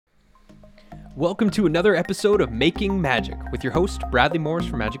Welcome to another episode of Making Magic with your host, Bradley Morris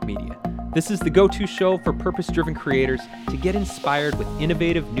from Magic Media. This is the go-to show for purpose-driven creators to get inspired with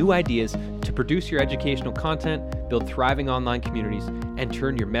innovative new ideas to produce your educational content, build thriving online communities, and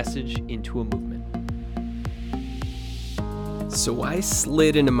turn your message into a movement. So I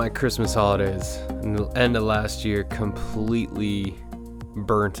slid into my Christmas holidays in the end of last year completely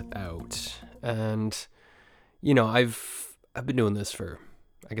burnt out. And, I've been doing this for,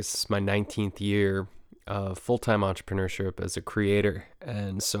 I guess it's my 19th year of full-time entrepreneurship as a creator.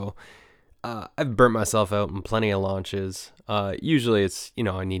 And so I've burnt myself out in plenty of launches. Usually it's,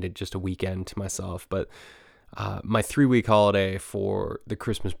 I needed just a weekend to myself. But my 3-week holiday for the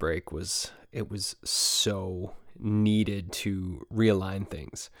Christmas break was so needed to realign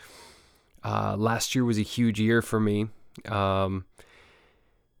things. Last year was a huge year for me.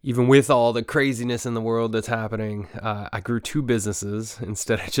 Even with all the craziness in the world that's happening, I grew 2 businesses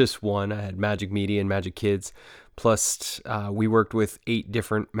instead of just one. I had Magic Media and Magic Kids. Plus, we worked with 8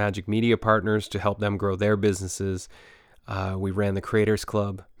 different Magic Media partners to help them grow their businesses. We ran the Creators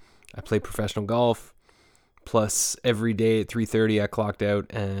Club. I played professional golf. Plus, every day at 3:30, I clocked out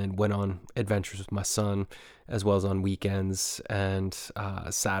and went on adventures with my son, as well as on weekends and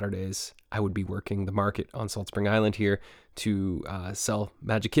Saturdays. I would be working the market on Salt Spring Island here to sell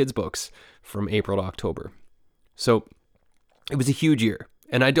Magic Kids books from April to October. So it was a huge year.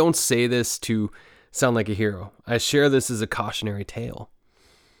 And I don't say this to sound like a hero. I share this as a cautionary tale.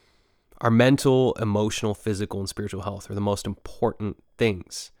 Our mental, emotional, physical, and spiritual health are the most important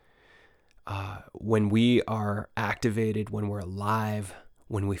things. When we are activated, when we're alive,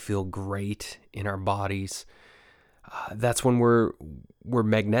 when we feel great in our bodies, that's when we're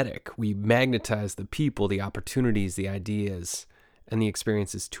magnetic. We magnetize the people, the opportunities, the ideas, and the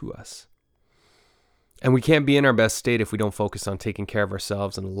experiences to us. And we can't be in our best state if we don't focus on taking care of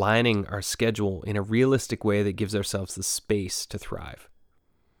ourselves and aligning our schedule in a realistic way that gives ourselves the space to thrive.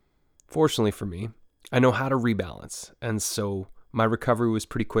 Fortunately for me, I know how to rebalance, and so my recovery was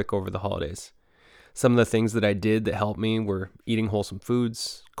pretty quick over the holidays. Some of the things that I did that helped me were eating wholesome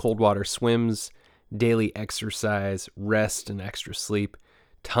foods, cold water swims, daily exercise, rest and extra sleep,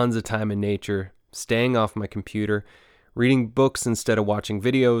 tons of time in nature, staying off my computer, reading books instead of watching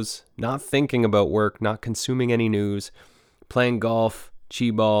videos, not thinking about work, not consuming any news, playing golf,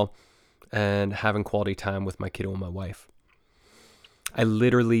 chi-ball, and having quality time with my kiddo and my wife. I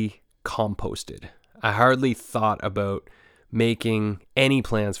literally composted. I hardly thought about making any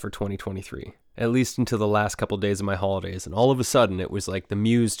plans for 2023, at least until the last couple of days of my holidays. And all of a sudden, it was like the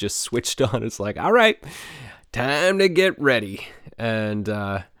muse just switched on. It's like, all right, time to get ready. And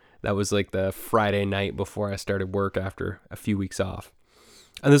that was like the Friday night before I started work after a few weeks off.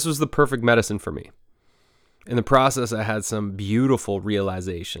 And this was the perfect medicine for me. In the process, I had some beautiful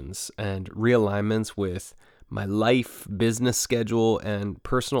realizations and realignments with my life, business schedule, and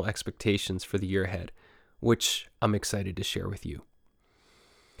personal expectations for the year ahead, which I'm excited to share with you.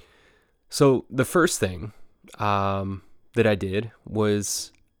 So the first thing that I did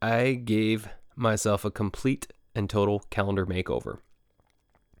was I gave myself a complete and total calendar makeover.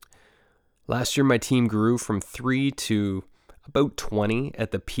 Last year, my team grew from 3 to about 20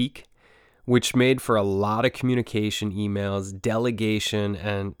 at the peak, which made for a lot of communication, emails, delegation,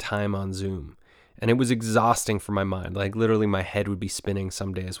 and time on Zoom. And it was exhausting for my mind. Like literally my head would be spinning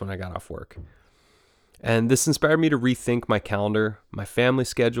some days when I got off work. And this inspired me to rethink my calendar, my family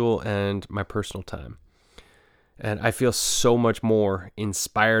schedule, and my personal time. And I feel so much more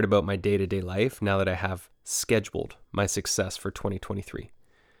inspired about my day-to-day life now that I have scheduled my success for 2023.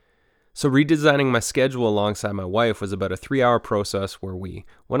 So redesigning my schedule alongside my wife was about a 3-hour process where we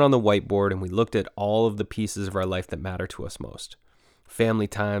went on the whiteboard and we looked at all of the pieces of our life that matter to us most. Family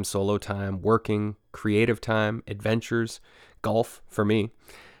time, solo time, working, creative time, adventures, golf for me,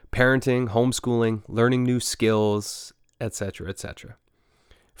 parenting, homeschooling, learning new skills, etc., etc.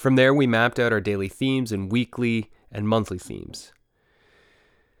 From there, we mapped out our daily themes and weekly and monthly themes.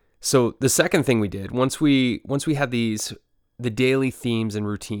 So the second thing we did, once we had the daily themes and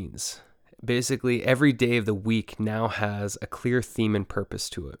routines, basically every day of the week now has a clear theme and purpose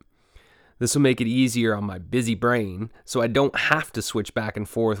to it. This will make it easier on my busy brain, so I don't have to switch back and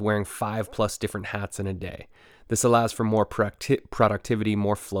forth wearing 5+ different hats in a day. This allows for more productivity,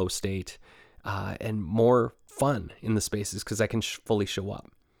 more flow state, and more fun in the spaces because I can fully show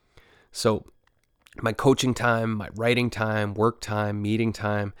up. So my coaching time, my writing time, work time, meeting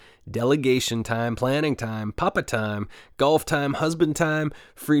time, delegation time, planning time, papa time, golf time, husband time,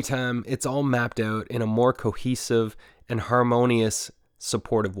 free time, it's all mapped out in a more cohesive and harmonious,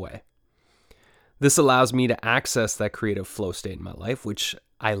 supportive way. This allows me to access that creative flow state in my life, which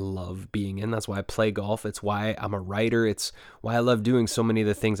I love being in. That's why I play golf. It's why I'm a writer. It's why I love doing so many of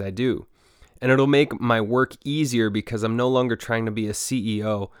the things I do. And it'll make my work easier because I'm no longer trying to be a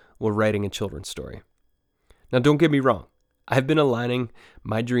CEO while writing a children's story. Now, don't get me wrong. I've been aligning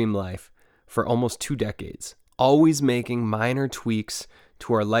my dream life for almost 2 decades, always making minor tweaks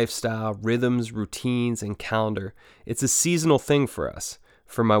to our lifestyle, rhythms, routines, and calendar. It's a seasonal thing for us,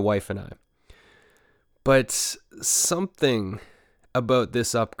 for my wife and I. But something about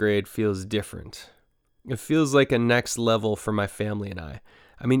this upgrade feels different. It feels like a next level for my family and I.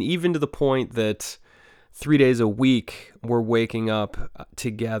 I mean, even to the point that 3 days a week, we're waking up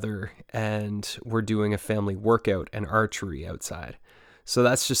together and we're doing a family workout and archery outside. So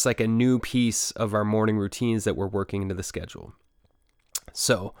that's just like a new piece of our morning routines that we're working into the schedule.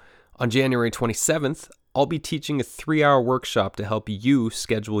 So on January 27th, I'll be teaching a 3-hour workshop to help you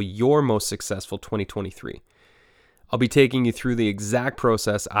schedule your most successful 2023. I'll be taking you through the exact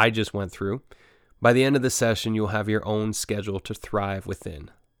process I just went through. By the end of the session, you'll have your own schedule to thrive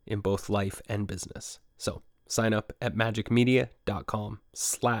within in both life and business. So sign up at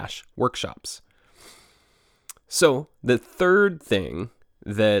magicmedia.com/workshops. So the third thing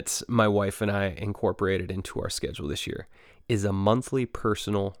that my wife and I incorporated into our schedule this year is a monthly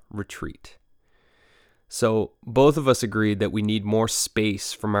personal retreat. So both of us agreed that we need more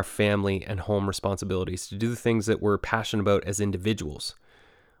space from our family and home responsibilities to do the things that we're passionate about as individuals.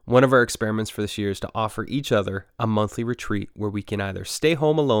 One of our experiments for this year is to offer each other a monthly retreat where we can either stay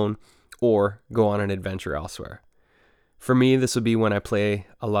home alone or go on an adventure elsewhere. For me, this will be when I play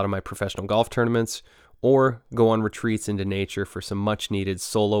a lot of my professional golf tournaments or go on retreats into nature for some much needed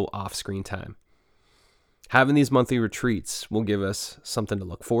solo off-screen time. Having these monthly retreats will give us something to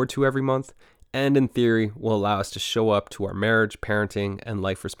look forward to every month, and in theory will allow us to show up to our marriage, parenting, and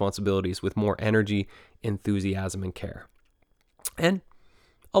life responsibilities with more energy, enthusiasm, and care. And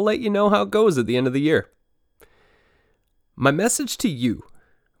I'll let you know how it goes at the end of the year. My message to you,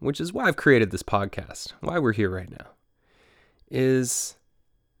 which is why I've created this podcast, why we're here right now, is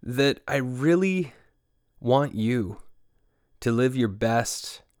that I really want you to live your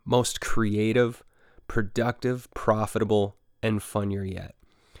best, most creative, productive, profitable, and fun year yet.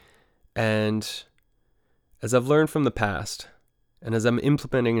 And as I've learned from the past, and as I'm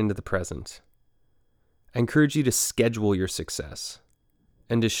implementing into the present, I encourage you to schedule your success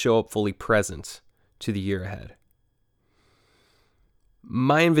and to show up fully present to the year ahead.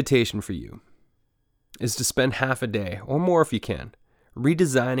 My invitation for you is to spend half a day, or more if you can,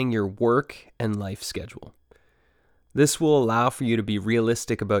 redesigning your work and life schedule. This will allow for you to be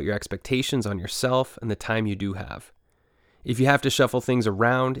realistic about your expectations on yourself and the time you do have. If you have to shuffle things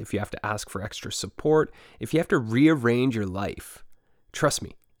around, if you have to ask for extra support, if you have to rearrange your life, trust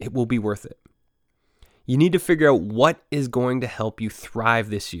me, it will be worth it. You need to figure out what is going to help you thrive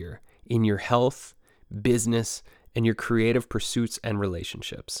this year in your health, business, and your creative pursuits and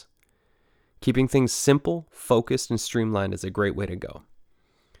relationships. Keeping things simple, focused, and streamlined is a great way to go.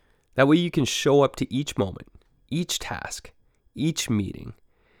 That way you can show up to each moment, each task, each meeting,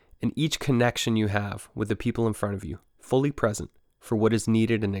 and each connection you have with the people in front of you, fully present for what is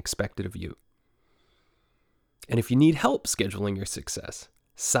needed and expected of you. And if you need help scheduling your success,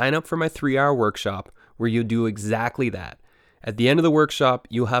 sign up for my 3-hour workshop where you'll do exactly that. At the end of the workshop,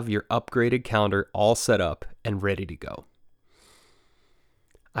 you'll have your upgraded calendar all set up and ready to go.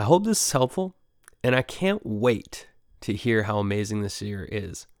 I hope this is helpful, and I can't wait to hear how amazing this year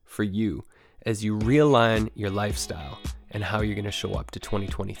is for you as you realign your lifestyle and how you're going to show up to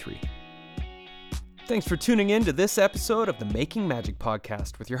 2023. Thanks for tuning in to this episode of the Making Magic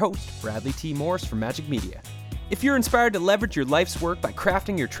podcast with your host, Bradley T. Morris from Magic Media. If you're inspired to leverage your life's work by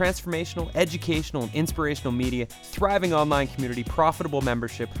crafting your transformational, educational, and inspirational media, thriving online community, profitable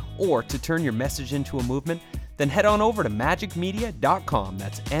membership, or to turn your message into a movement, then head on over to magicmedia.com,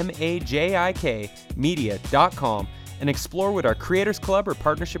 that's MAJIK media.com, and explore what our Creators Club or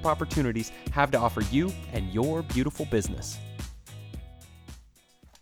partnership opportunities have to offer you and your beautiful business.